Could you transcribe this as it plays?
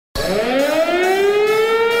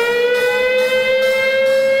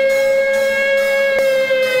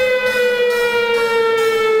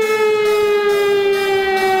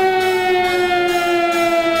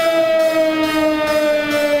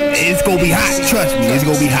Trust me, it's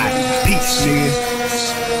gonna be hot. Peace, nigga.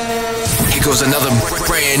 Here goes another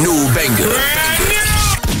brand new banger.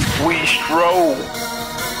 We stroll.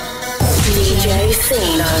 DJ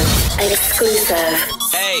Cino, exclusive.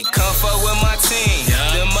 Hey, come fuck with my team.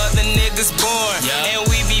 Them other niggas born, and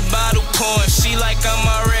we be bottle pouring. She like I'm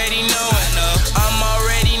already knowing. I'm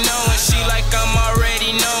already knowing. She like I'm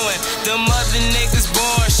already knowing. Them other niggas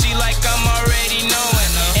born, she like I'm already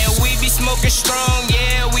knowing. And we be smoking strong,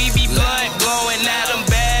 yeah, we be blunt blowing. Now them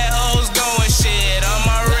bad hoes going shit. I'm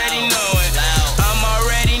already knowing. I'm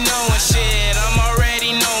already knowing shit. I'm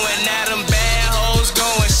already knowing. Now them bad hoes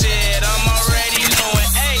going shit. I'm already knowing.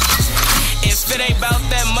 Hey, if it ain't about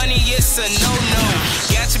that money, it's a no-no.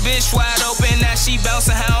 Got your bitch wide open, now she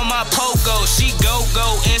bouncing how my pogo. She go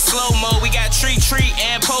in slow-mo. We got treat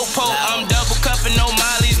and po-po. I'm double cupping no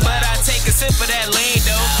mollies, but I take a sip of that lean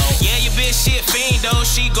though. Yeah, your bitch shit fiend though.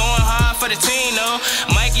 She going hard for the team though.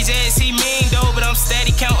 Mikey J's, he mean though, but I'm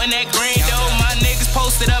steady counting that green though. My niggas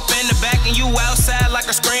posted up in the back and you outside like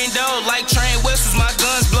a screen though. Like train whistles, my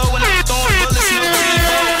guns blowing, I'm throwing bullets, no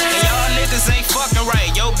T-Bo. And y'all niggas ain't fucking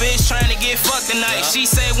right. Yo bitch trying to get fucked tonight. She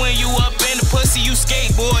say when you up in the pussy, you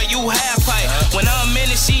skateboard, you half pipe. When I'm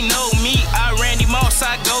in it, she know me. I Randy Moss,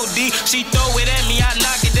 I go deep. She throw it at me, I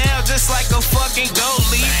knock it down just like a fucking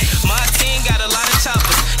goalie. My team got a lot of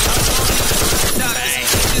choppers.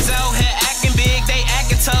 Niggas out here acting big, they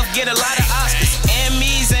acting tough, get a lot of Oscars,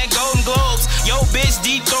 Emmys and Golden Globes. Yo bitch,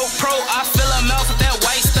 D-Throat Pro, I fill her mouth with that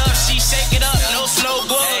white stuff. She shake it up, no snow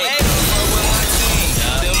globe. Hey, with my team,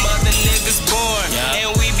 them other niggas born, and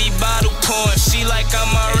we be bottle pouring. She like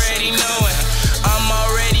I'm already knowing. I'm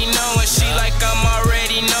already knowing. She like I'm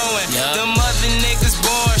already knowing. Them other niggas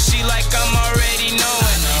born, she like I'm already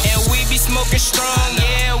knowing. And we be smoking strong,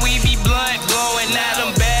 yeah, we be blunt blowing. Now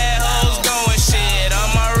them bad hoes going shit.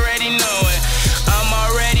 I'm already knowing. I'm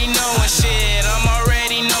already knowing shit. I'm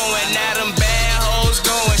already knowing. Now them bad hoes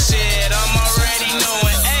going shit. I'm already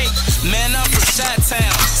knowing. Hey, man, I'm from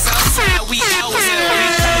Chi-Town, Southside, we out here. We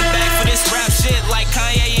coming back for this rap shit like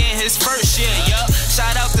Kanye in his first year. Yup,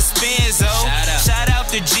 shout out to Spinzo, shout out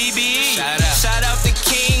to GBE, shout out to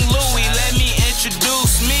King Louie. Let me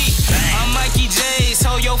introduce me. I'm Mikey J's,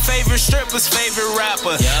 ho, your favorite stripper's favorite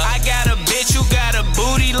rapper. I got a bitch who got a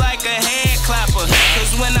booty like a hand clapper.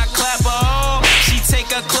 Cause when I clap her on, she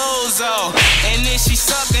take her clothes off, and then she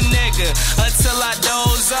suck a nigga until I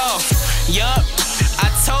doze off. Yup, I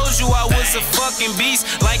told you I was a fucking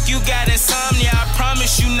beast. Like you got insomnia, I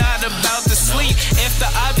promise you not about to sleep. If the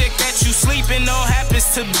object that you sleeping on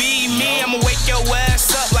happens to be me, I'ma wake your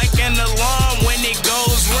ass up like an alarm when it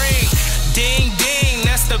goes ring. Ding ding,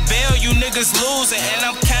 that's the bell you niggas losing. And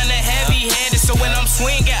I'm kinda heavy-handed, so when I'm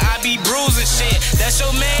swinging, I be bruising shit. That's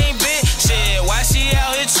your main bitch, shit. Why she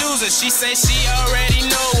out here choosing? She say she already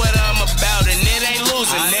know what I'm about, and it ain't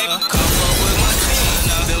losing, nigga. Come up with my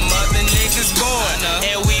team, them other niggas born,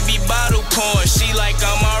 and we be bottle pouring. She like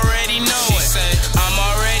I'm already knowing. I'm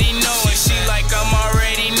already knowing. She like I'm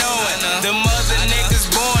already knowing. Them other niggas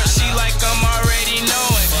born. She like I'm already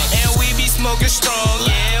knowing. And we be smoking strong,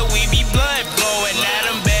 yeah.